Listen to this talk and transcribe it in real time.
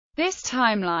This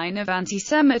timeline of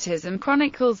antisemitism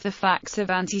chronicles the facts of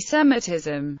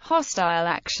antisemitism, hostile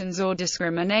actions or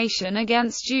discrimination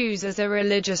against Jews as a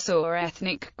religious or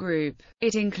ethnic group.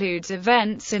 It includes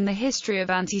events in the history of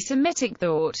antisemitic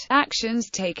thought, actions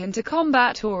taken to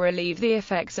combat or relieve the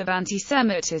effects of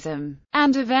antisemitism,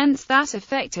 and events that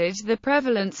affected the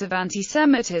prevalence of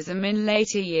antisemitism in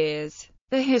later years.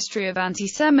 The history of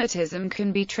antisemitism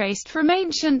can be traced from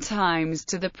ancient times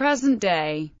to the present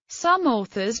day. Some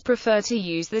authors prefer to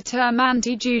use the term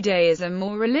anti-Judaism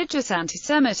or religious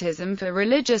antisemitism for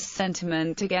religious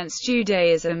sentiment against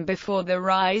Judaism before the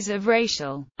rise of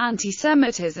racial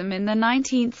antisemitism in the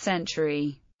 19th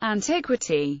century.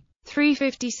 Antiquity.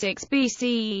 356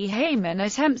 BCE Haman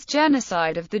attempts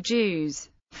genocide of the Jews.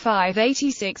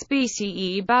 586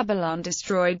 BCE Babylon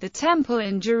destroyed the temple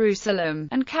in Jerusalem,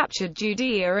 and captured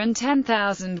Judea and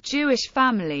 10,000 Jewish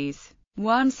families.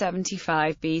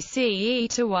 175 BCE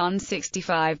to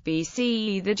 165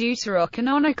 BCE The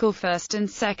deuterocanonical first and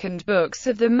second books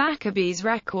of the Maccabees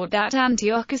record that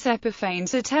Antiochus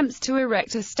Epiphanes attempts to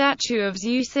erect a statue of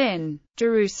Zeus in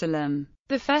Jerusalem.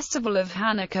 The festival of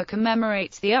Hanukkah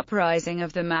commemorates the uprising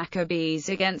of the Maccabees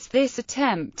against this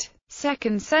attempt.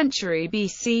 2nd century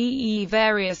BCE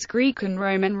Various Greek and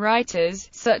Roman writers,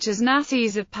 such as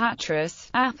Nases of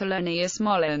Patras, Apollonius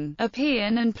Molon,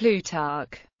 Appian and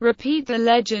Plutarch, repeat the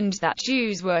legend that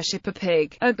Jews worship a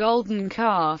pig, a golden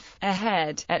calf, a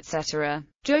head, etc.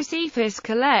 Josephus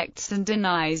collects and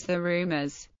denies the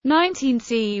rumors. 19th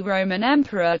CE Roman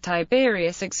Emperor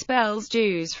Tiberius expels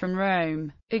Jews from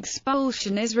Rome.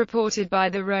 Expulsion is reported by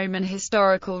the Roman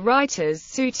historical writers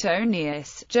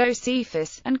Suetonius,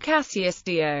 Josephus, and Cassius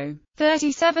Dio.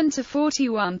 37 to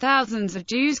 41 thousands of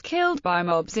Jews killed by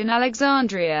mobs in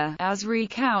Alexandria, as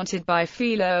recounted by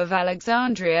Philo of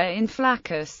Alexandria in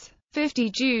Flaccus. 50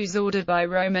 Jews ordered by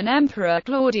Roman Emperor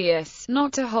Claudius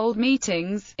not to hold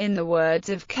meetings, in the words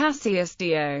of Cassius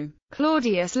Dio.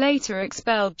 Claudius later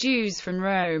expelled Jews from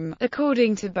Rome,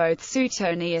 according to both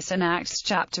Suetonius and Acts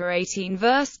chapter 18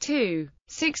 verse 2.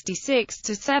 66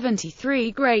 to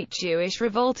 73 Great Jewish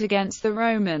revolt against the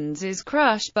Romans is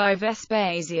crushed by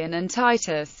Vespasian and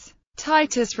Titus.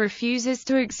 Titus refuses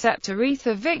to accept a wreath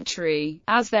of victory,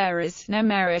 as there is no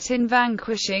merit in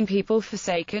vanquishing people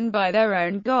forsaken by their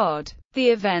own God. The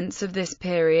events of this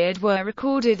period were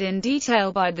recorded in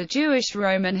detail by the Jewish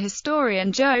Roman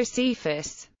historian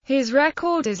Josephus. His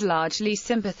record is largely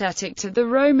sympathetic to the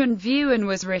Roman view and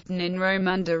was written in Rome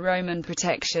under Roman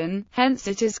protection, hence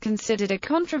it is considered a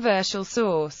controversial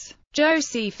source.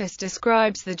 Josephus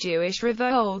describes the Jewish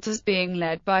revolt as being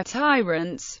led by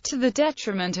tyrants, to the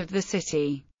detriment of the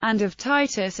city, and of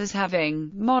Titus as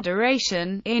having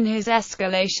moderation in his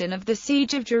escalation of the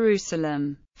siege of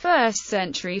Jerusalem. 1st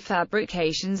century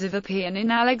fabrications of Appian in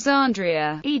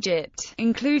Alexandria, Egypt,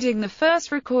 including the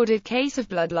first recorded case of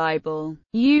blood libel.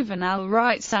 Juvenal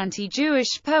writes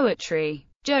anti-Jewish poetry.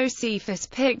 Josephus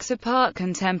picks apart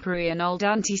contemporary and old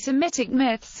anti-Semitic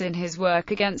myths in his work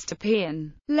against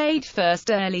Appian. Late 1st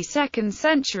early 2nd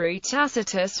century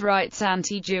Tacitus writes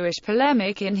anti-Jewish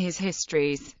polemic in his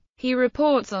histories. He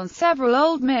reports on several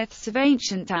old myths of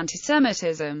ancient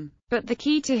antisemitism, but the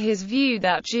key to his view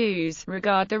that Jews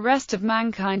regard the rest of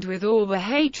mankind with all the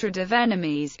hatred of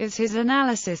enemies is his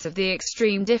analysis of the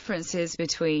extreme differences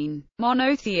between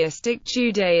monotheistic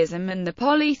Judaism and the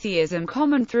polytheism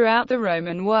common throughout the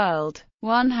Roman world.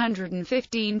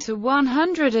 115 to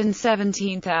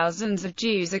 117 thousands of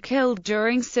Jews are killed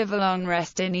during civil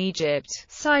unrest in Egypt,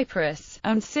 Cyprus,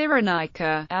 and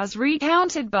Cyrenaica, as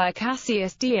recounted by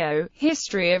Cassius Dio,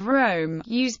 History of Rome,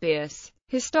 Eusebius,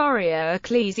 Historia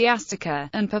Ecclesiastica,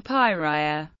 and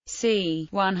Papyria. c.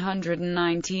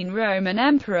 119 Roman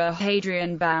Emperor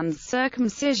Hadrian bans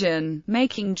circumcision,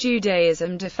 making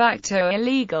Judaism de facto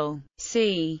illegal.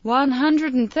 c.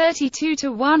 132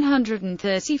 to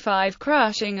 135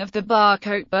 Crushing of the Bar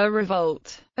Kokhba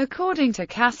revolt. According to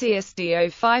Cassius Dio,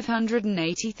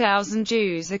 580,000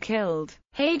 Jews are killed.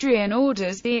 Hadrian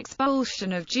orders the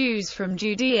expulsion of Jews from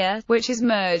Judea, which is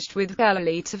merged with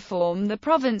Galilee to form the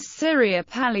province Syria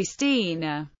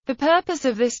Palestina. The purpose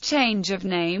of this change of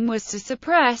name was to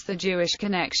suppress the Jewish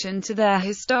connection to their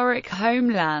historic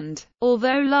homeland,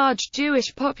 although large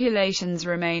Jewish populations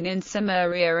remain in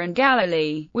Samaria and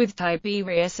Galilee, with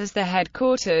Tiberias as the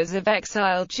headquarters of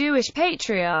exiled Jewish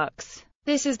patriarchs.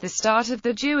 This is the start of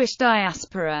the Jewish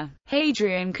diaspora.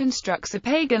 Hadrian constructs a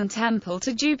pagan temple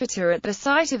to Jupiter at the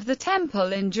site of the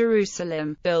temple in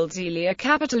Jerusalem, builds Aelia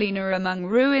Capitolina among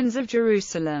ruins of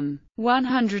Jerusalem.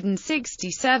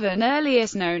 167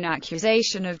 Earliest known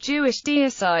accusation of Jewish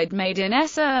deicide made in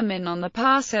Es Ermin on the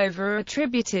Passover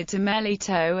attributed to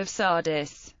Melito of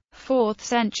Sardis. 4th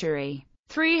century.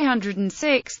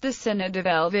 306 The Synod of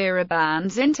Elvira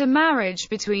bans intermarriage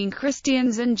between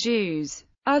Christians and Jews.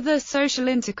 Other social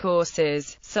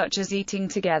intercourses, such as eating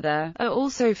together, are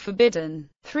also forbidden.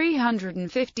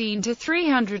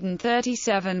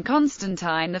 315–337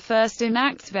 Constantine I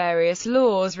enacts various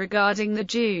laws regarding the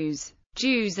Jews.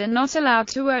 Jews are not allowed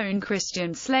to own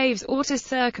Christian slaves or to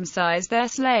circumcise their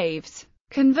slaves.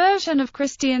 Conversion of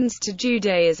Christians to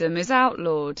Judaism is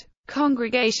outlawed.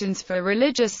 Congregations for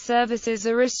religious services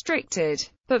are restricted,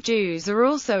 but Jews are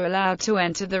also allowed to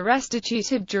enter the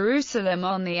restituted Jerusalem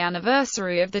on the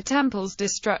anniversary of the Temple's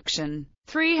destruction.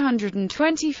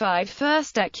 325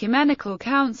 First Ecumenical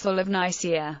Council of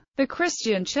Nicaea. The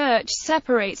Christian Church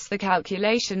separates the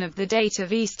calculation of the date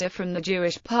of Easter from the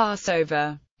Jewish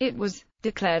Passover. It was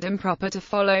declared improper to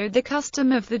follow the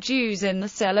custom of the Jews in the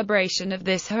celebration of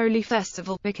this holy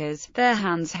festival, because, their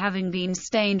hands having been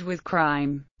stained with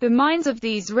crime, the minds of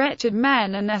these wretched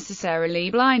men are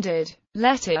necessarily blinded.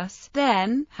 Let us,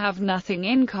 then, have nothing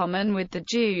in common with the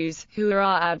Jews, who are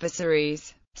our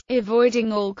adversaries,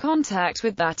 avoiding all contact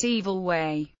with that evil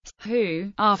way,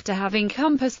 who, after having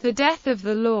compassed the death of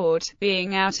the Lord,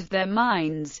 being out of their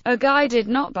minds, are guided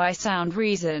not by sound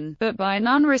reason, but by an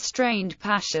unrestrained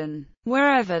passion,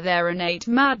 wherever their innate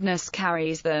madness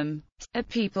carries them. A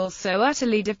people so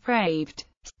utterly depraved.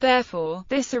 Therefore,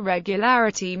 this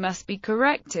irregularity must be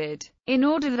corrected, in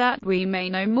order that we may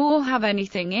no more have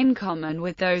anything in common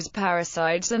with those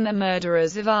parricides and the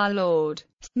murderers of our Lord.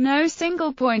 No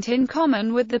single point in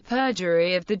common with the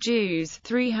perjury of the Jews.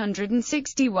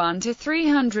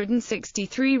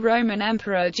 361–363 Roman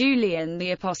Emperor Julian the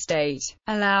Apostate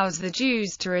allows the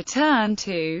Jews to return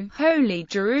to Holy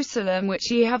Jerusalem, which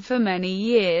he had for many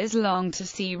years longed to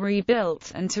see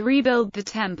rebuilt, and to rebuild the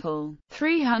Temple.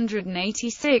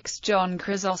 386 John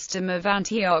Chrysostom of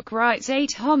Antioch writes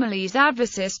 8 homilies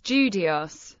Adversus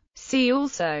Judaeos. See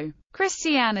also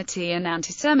Christianity and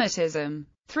Antisemitism.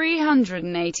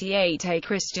 388 A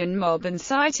Christian mob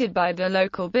incited by the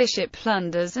local bishop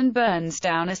plunders and burns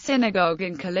down a synagogue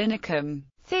in Callinicum.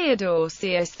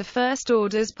 Theodosius I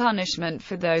orders punishment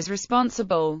for those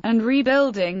responsible, and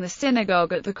rebuilding the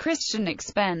synagogue at the Christian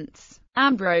expense.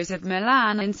 Ambrose of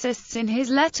Milan insists in his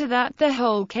letter that the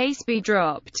whole case be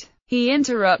dropped. He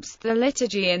interrupts the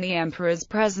liturgy in the emperor's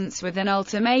presence with an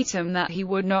ultimatum that he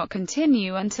would not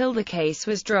continue until the case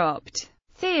was dropped.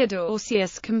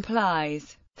 Theodosius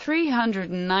complies.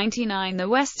 399 The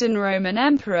Western Roman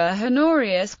Emperor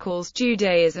Honorius calls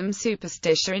Judaism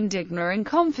superstition indigna and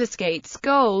confiscates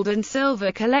gold and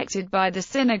silver collected by the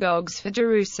synagogues for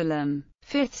Jerusalem.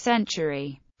 5th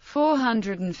century.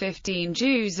 415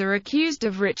 Jews are accused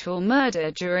of ritual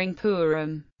murder during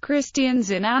Purim.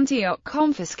 Christians in Antioch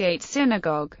confiscate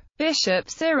synagogue. Bishop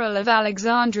Cyril of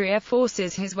Alexandria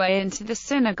forces his way into the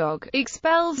synagogue,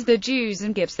 expels the Jews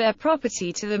and gives their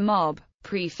property to the mob.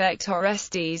 Prefect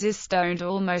Orestes is stoned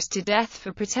almost to death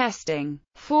for protesting.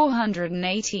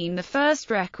 418 The first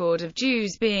record of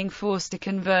Jews being forced to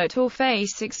convert or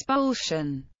face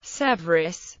expulsion.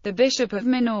 Severus, the bishop of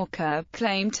Minorca,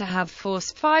 claimed to have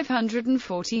forced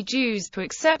 540 Jews to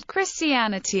accept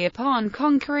Christianity upon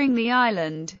conquering the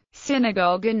island.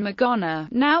 Synagogue in Magona,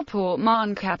 now Port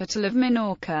Mahon, capital of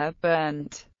Minorca,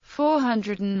 burnt.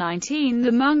 419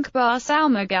 The monk Bar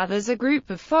Salma gathers a group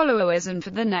of followers and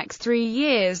for the next 3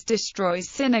 years destroys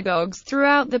synagogues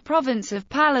throughout the province of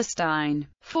Palestine.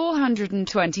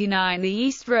 429 The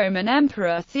East Roman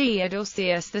Emperor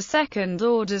Theodosius II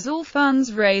orders all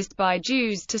funds raised by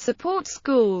Jews to support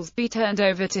schools be turned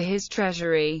over to his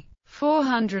treasury.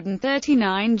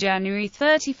 439 January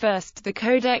 31 The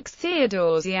Codex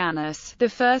Theodosianus, the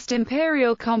first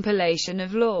imperial compilation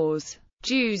of laws.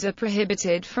 Jews are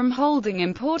prohibited from holding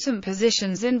important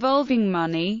positions involving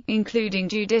money, including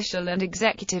judicial and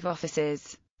executive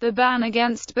offices. The ban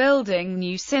against building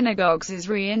new synagogues is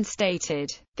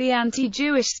reinstated. The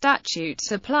anti-Jewish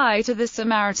statutes apply to the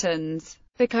Samaritans.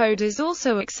 The code is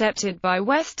also accepted by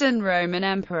Western Roman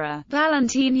Emperor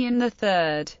Valentinian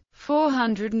III.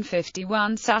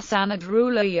 451 Sassanid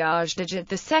ruler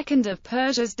Yazdijit II of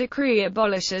Persia's decree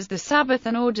abolishes the Sabbath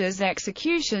and orders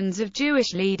executions of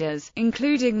Jewish leaders,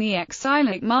 including the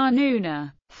exilic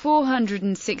Marnuna.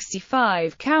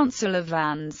 465 Council of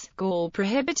Vannes, Gaul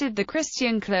prohibited the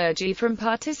Christian clergy from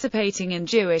participating in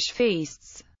Jewish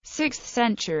feasts. 6th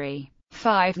century.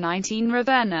 519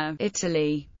 Ravenna,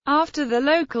 Italy. After the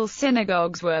local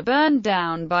synagogues were burned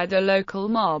down by the local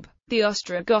mob, the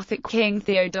Ostrogothic king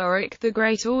Theodoric the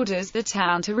Great orders the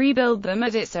town to rebuild them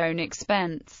at its own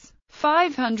expense.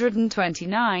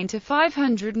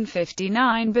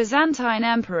 529–559 Byzantine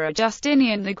Emperor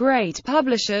Justinian the Great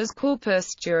publishes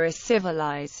Corpus Juris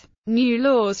Civilis. New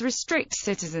laws restrict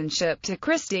citizenship to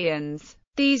Christians.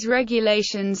 These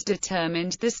regulations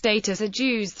determined the status of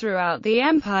Jews throughout the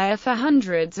empire for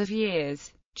hundreds of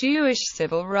years. Jewish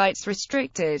civil rights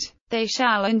restricted. They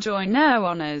shall enjoy no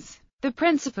honors. The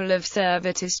principle of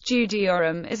Servitus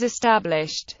Judiorum is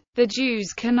established. The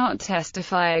Jews cannot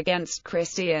testify against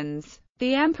Christians.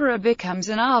 The emperor becomes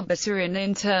an arbiter in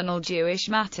internal Jewish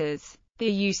matters. The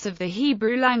use of the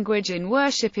Hebrew language in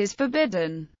worship is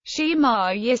forbidden.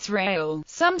 Shema Yisrael,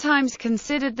 sometimes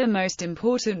considered the most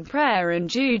important prayer in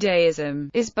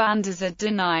Judaism, is banned as a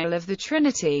denial of the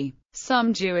Trinity.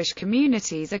 Some Jewish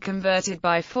communities are converted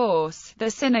by force.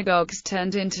 The synagogues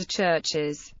turned into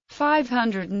churches.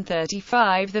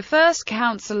 535 The First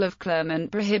Council of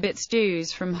Clement prohibits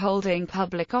Jews from holding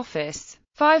public office.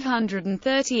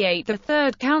 538 The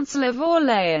Third Council of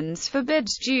Orleans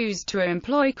forbids Jews to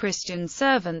employ Christian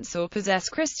servants or possess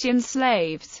Christian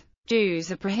slaves.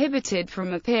 Jews are prohibited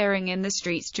from appearing in the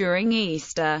streets during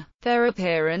Easter. Their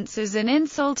appearance is an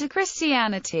insult to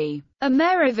Christianity. A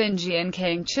Merovingian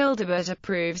king Childebert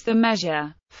approves the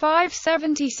measure.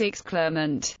 576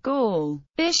 Clement, Gaul.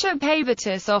 Bishop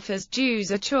Abatus offers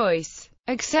Jews a choice: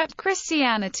 accept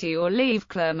Christianity or leave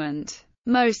Clement.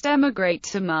 Most emigrate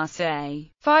to Marseille.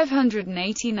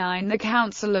 589 The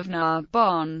Council of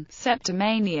Narbonne,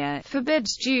 Septimania,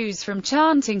 forbids Jews from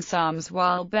chanting psalms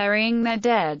while burying their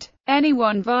dead.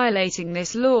 Anyone violating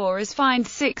this law is fined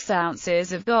 6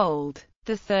 ounces of gold.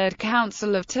 The Third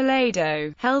Council of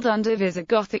Toledo, held under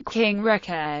Visigothic King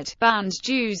Reccared, banned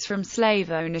Jews from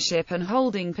slave ownership and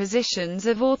holding positions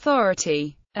of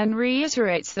authority, and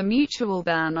reiterates the mutual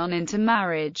ban on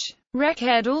intermarriage.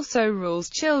 Reccared also rules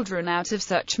children out of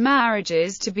such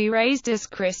marriages to be raised as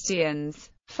Christians.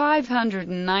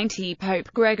 590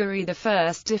 Pope Gregory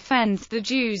I defends the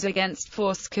Jews against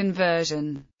forced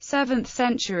conversion. 7th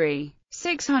century.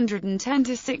 610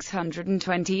 to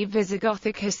 620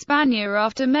 Visigothic Hispania.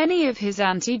 After many of his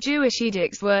anti-Jewish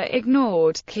edicts were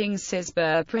ignored, King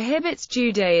Sigismund prohibits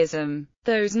Judaism.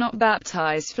 Those not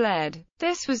baptized fled.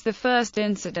 This was the first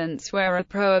incidence where a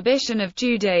prohibition of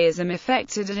Judaism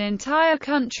affected an entire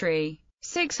country.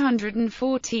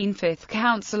 614 Fifth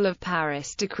Council of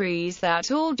Paris decrees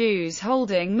that all Jews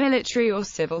holding military or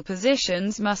civil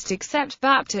positions must accept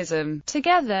baptism,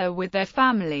 together with their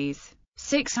families.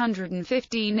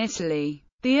 615 Italy.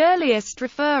 The earliest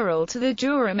referral to the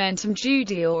Juramentum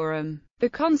Judiorum, the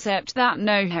concept that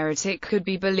no heretic could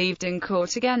be believed in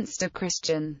court against a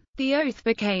Christian. The oath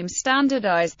became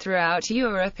standardized throughout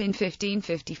Europe in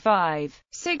 1555.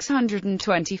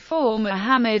 624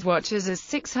 Muhammad watches as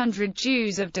 600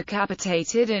 Jews are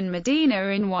decapitated in Medina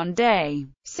in one day.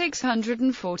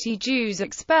 640 Jews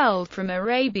expelled from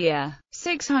Arabia.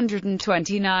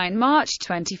 629 March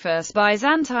 21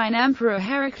 Byzantine Emperor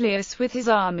Heraclius with his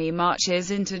army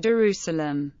marches into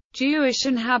Jerusalem. Jewish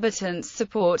inhabitants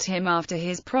support him after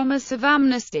his promise of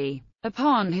amnesty.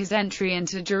 Upon his entry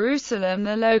into Jerusalem,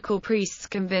 the local priests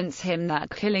convince him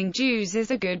that killing Jews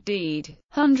is a good deed.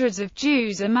 Hundreds of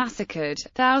Jews are massacred,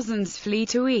 thousands flee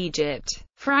to Egypt.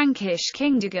 Frankish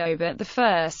King Dagobert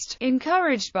I,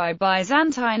 encouraged by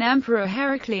Byzantine Emperor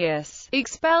Heraclius,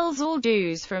 expels all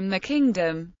Jews from the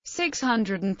kingdom.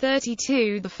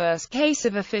 632 The first case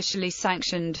of officially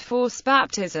sanctioned forced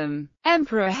baptism.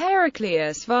 Emperor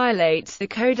Heraclius violates the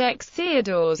Codex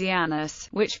Theodosianus,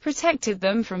 which protected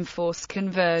them from forced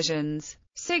conversions.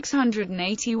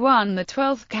 681 The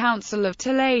 12th Council of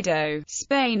Toledo,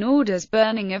 Spain orders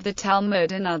burning of the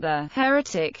Talmud and other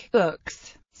heretic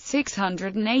books.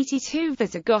 682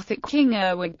 Visigothic King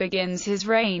Erwig begins his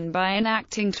reign by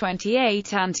enacting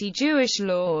 28 anti-Jewish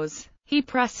laws. He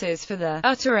presses for the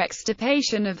utter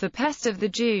extirpation of the pest of the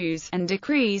Jews, and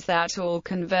decrees that all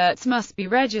converts must be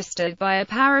registered by a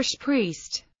parish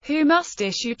priest, who must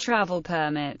issue travel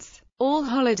permits. All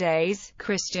holidays,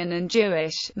 Christian and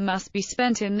Jewish, must be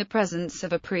spent in the presence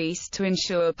of a priest to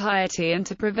ensure piety and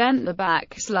to prevent the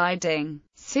backsliding.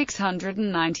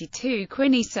 692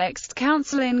 Quinisext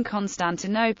Council in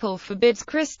Constantinople forbids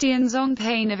Christians on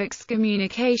pain of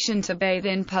excommunication to bathe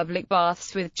in public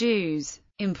baths with Jews,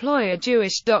 employ a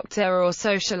Jewish doctor or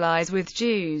socialize with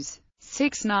Jews.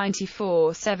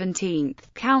 694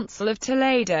 17th Council of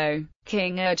Toledo.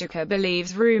 King Ergica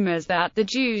believes rumors that the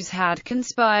Jews had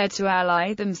conspired to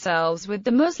ally themselves with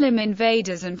the Muslim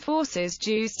invaders and forces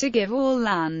Jews to give all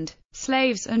land,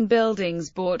 slaves and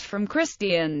buildings bought from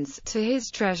Christians to his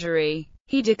treasury.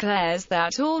 He declares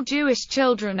that all Jewish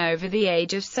children over the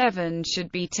age of 7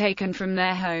 should be taken from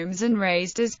their homes and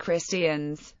raised as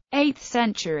Christians. 8th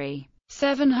century.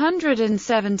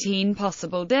 717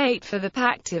 Possible date for the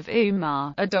Pact of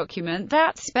Umar, a document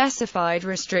that specified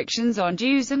restrictions on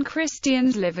Jews and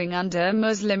Christians living under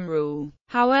Muslim rule.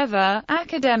 However,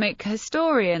 academic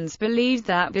historians believe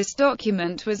that this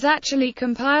document was actually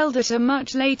compiled at a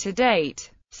much later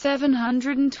date.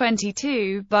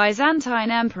 722 Byzantine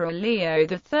Emperor Leo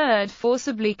III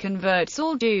forcibly converts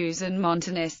all Jews and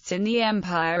Montanists in the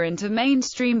empire into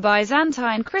mainstream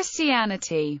Byzantine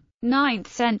Christianity. 9th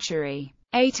century.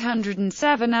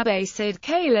 807 Abbasid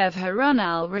Caliph Harun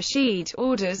al-Rashid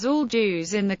orders all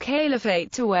Jews in the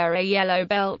caliphate to wear a yellow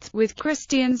belt, with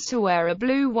Christians to wear a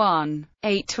blue one.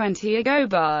 820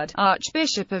 Agobard,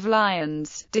 Archbishop of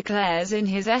Lyons, declares in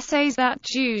his essays that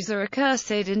Jews are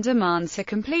accursed and demands a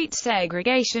complete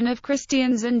segregation of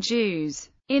Christians and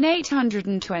Jews. In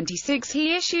 826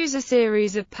 he issues a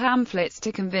series of pamphlets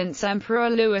to convince Emperor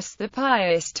Louis the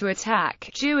Pious to attack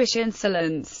Jewish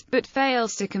insolence, but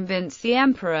fails to convince the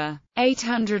emperor.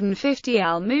 850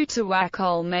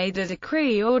 Al-Mutawakkil made a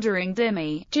decree ordering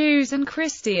dhimmi, Jews and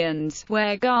Christians,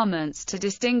 wear garments to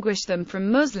distinguish them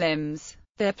from Muslims,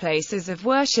 their places of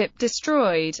worship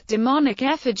destroyed, demonic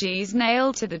effigies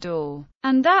nailed to the door,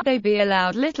 and that they be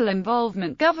allowed little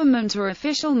involvement government or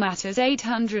official matters.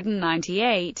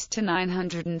 898 to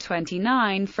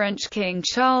 929 French King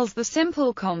Charles the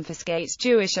Simple confiscates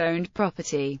Jewish-owned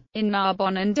property in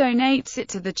Narbonne and donates it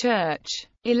to the church.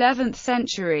 11th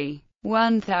century.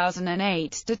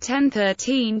 1008 to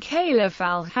 1013 Caliph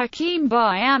al-Hakim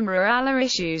bi-Amr Allah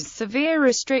issues severe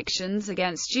restrictions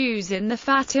against Jews in the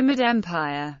Fatimid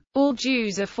Empire. All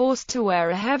Jews are forced to wear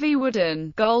a heavy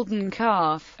wooden, golden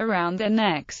calf around their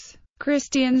necks.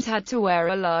 Christians had to wear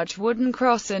a large wooden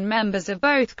cross and members of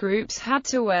both groups had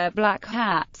to wear black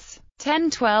hats.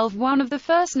 1012 One of the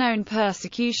first known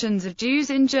persecutions of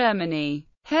Jews in Germany.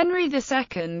 Henry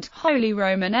II, Holy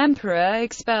Roman Emperor,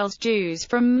 expels Jews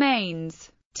from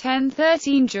Mainz.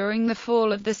 1013 During the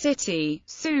fall of the city,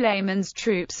 Suleiman's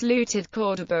troops looted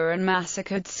Córdoba and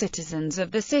massacred citizens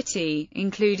of the city,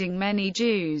 including many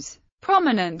Jews.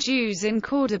 Prominent Jews in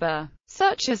Córdoba,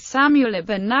 such as Samuel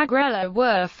ibn Nagrella,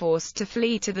 were forced to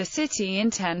flee to the city in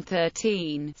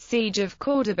 1013. Siege of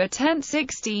Córdoba.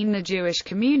 1016 The Jewish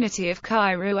community of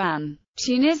Kairouan,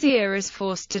 Tunisia is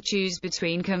forced to choose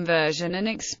between conversion and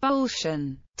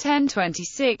expulsion.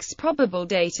 1026 Probable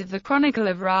date of the Chronicle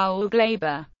of Raoul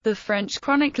Glaber. The French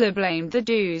chronicler blamed the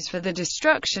Jews for the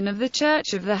destruction of the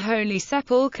Church of the Holy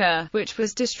Sepulchre, which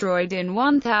was destroyed in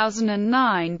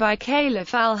 1009 by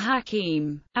Caliph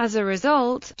al-Hakim. As a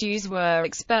result, Jews were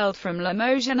expelled from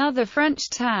Limoges and other French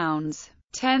towns.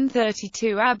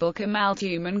 1032 Abulkam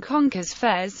al-Thuman conquers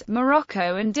Fez,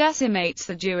 Morocco and decimates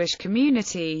the Jewish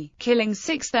community, killing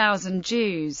 6,000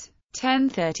 Jews.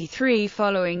 1033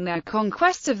 Following their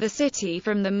conquest of the city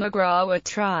from the Magrawa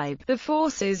tribe, the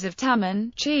forces of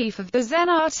Taman, chief of the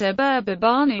Zenata Berber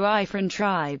Banu Ifrin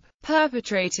tribe,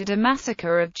 perpetrated a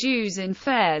massacre of Jews in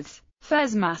Fez.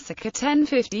 Fez massacre.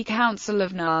 1050 Council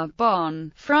of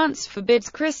Narbonne, France forbids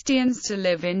Christians to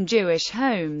live in Jewish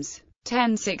homes.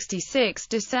 1066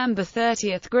 December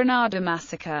 30 Granada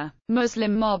massacre.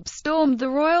 Muslim mob stormed the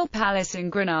royal palace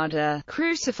in Granada,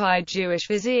 crucified Jewish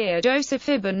vizier Joseph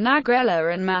ibn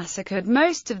Nagrella and massacred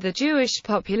most of the Jewish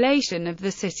population of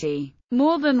the city.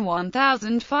 More than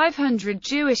 1,500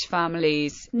 Jewish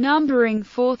families, numbering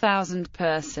 4,000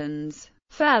 persons,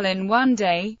 fell in one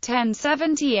day.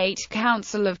 1078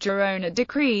 Council of Girona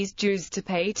decrees Jews to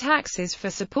pay taxes for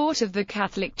support of the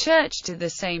Catholic Church to the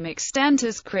same extent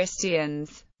as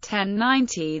Christians.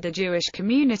 1090 The Jewish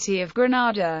community of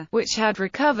Granada, which had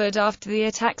recovered after the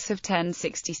attacks of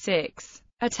 1066,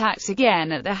 attacked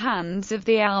again at the hands of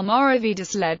the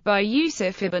Almoravides led by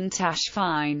Yusuf ibn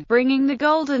Tashfin, bringing the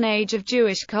golden age of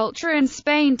Jewish culture in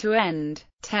Spain to end.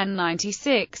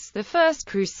 1096 The First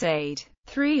Crusade.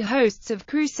 Three hosts of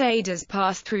crusaders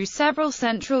passed through several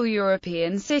Central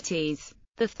European cities.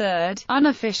 The third,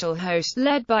 unofficial host,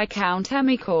 led by Count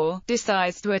Emichor,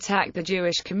 decides to attack the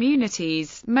Jewish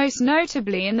communities, most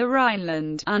notably in the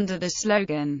Rhineland, under the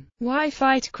slogan, "Why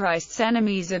fight Christ's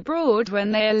enemies abroad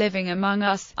when they are living among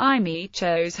us?"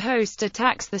 Emichor's host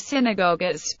attacks the synagogue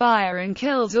at Speyer and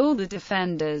kills all the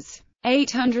defenders.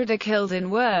 800 are killed in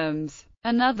Worms.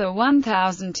 Another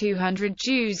 1,200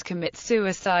 Jews commit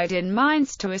suicide in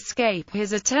Mainz to escape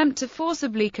his attempt to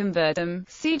forcibly convert them.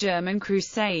 See German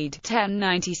Crusade.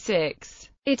 1096.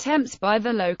 Attempts by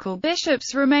the local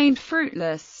bishops remained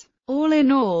fruitless. All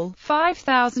in all,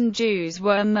 5,000 Jews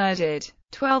were murdered.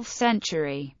 12th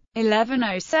century.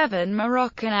 1107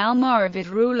 Moroccan Almoravid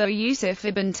ruler Yusuf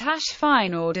ibn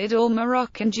Tashfin ordered all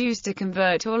Moroccan Jews to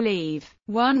convert or leave.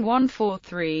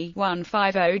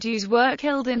 1143-150 Jews were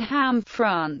killed in Ham,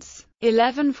 France.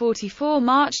 1144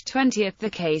 March 20 The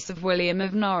case of William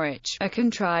of Norwich, a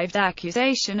contrived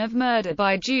accusation of murder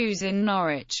by Jews in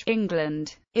Norwich,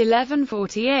 England.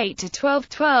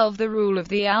 1148-1212 The rule of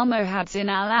the Almohads in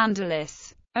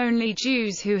Al-Andalus. Only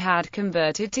Jews who had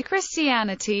converted to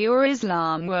Christianity or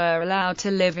Islam were allowed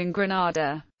to live in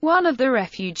Granada. One of the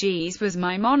refugees was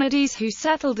Maimonides, who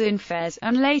settled in Fez,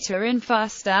 and later in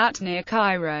Fustat near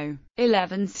Cairo.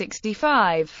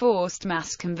 1165 Forced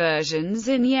mass conversions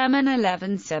in Yemen.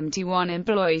 1171 In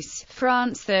Blois,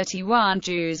 France 31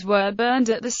 Jews were burned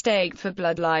at the stake for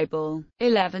blood libel.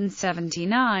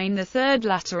 1179 The Third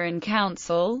Lateran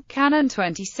Council, Canon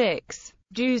 26.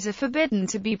 Jews are forbidden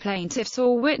to be plaintiffs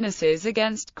or witnesses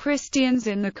against Christians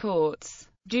in the courts.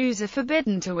 Jews are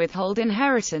forbidden to withhold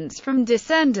inheritance from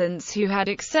descendants who had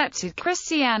accepted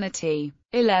Christianity.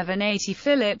 1180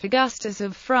 Philip Augustus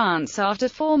of France, after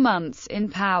 4 months in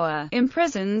power,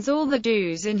 imprisons all the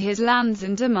Jews in his lands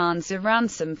and demands a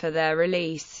ransom for their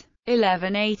release.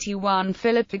 1181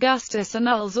 Philip Augustus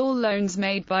annuls all loans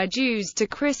made by Jews to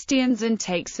Christians and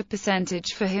takes a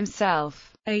percentage for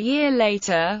himself. A year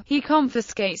later, he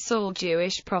confiscates all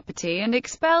Jewish property and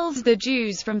expels the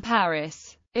Jews from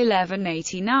Paris.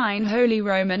 1189 Holy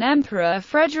Roman Emperor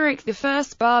Frederick I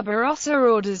Barbarossa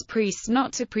orders priests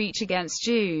not to preach against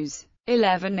Jews.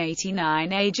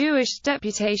 1189 A Jewish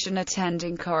deputation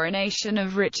attending coronation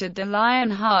of Richard the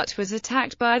Lionheart was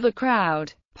attacked by the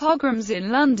crowd. Pogroms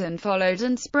in London followed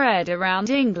and spread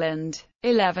around England.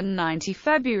 1190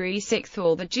 February 6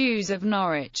 All the Jews of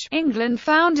Norwich, England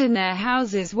found in their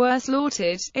houses were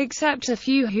slaughtered, except a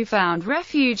few who found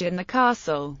refuge in the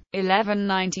castle.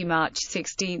 1190 March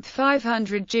 16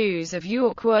 500 Jews of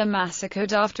York were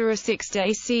massacred after a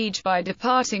 6-day siege by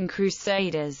departing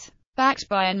crusaders, backed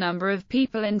by a number of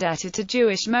people indebted to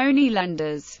Jewish money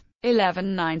lenders.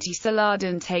 1190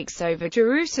 Saladin takes over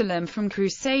Jerusalem from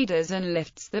Crusaders and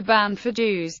lifts the ban for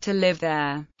Jews to live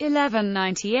there.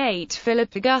 1198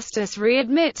 Philip Augustus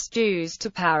readmits Jews to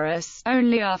Paris,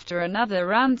 only after another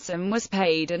ransom was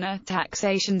paid and a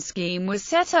taxation scheme was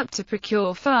set up to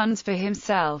procure funds for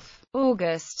himself.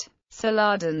 August.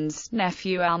 Saladin's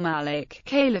nephew Al-Malik,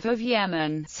 Caliph of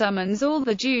Yemen, summons all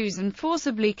the Jews and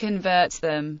forcibly converts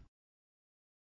them.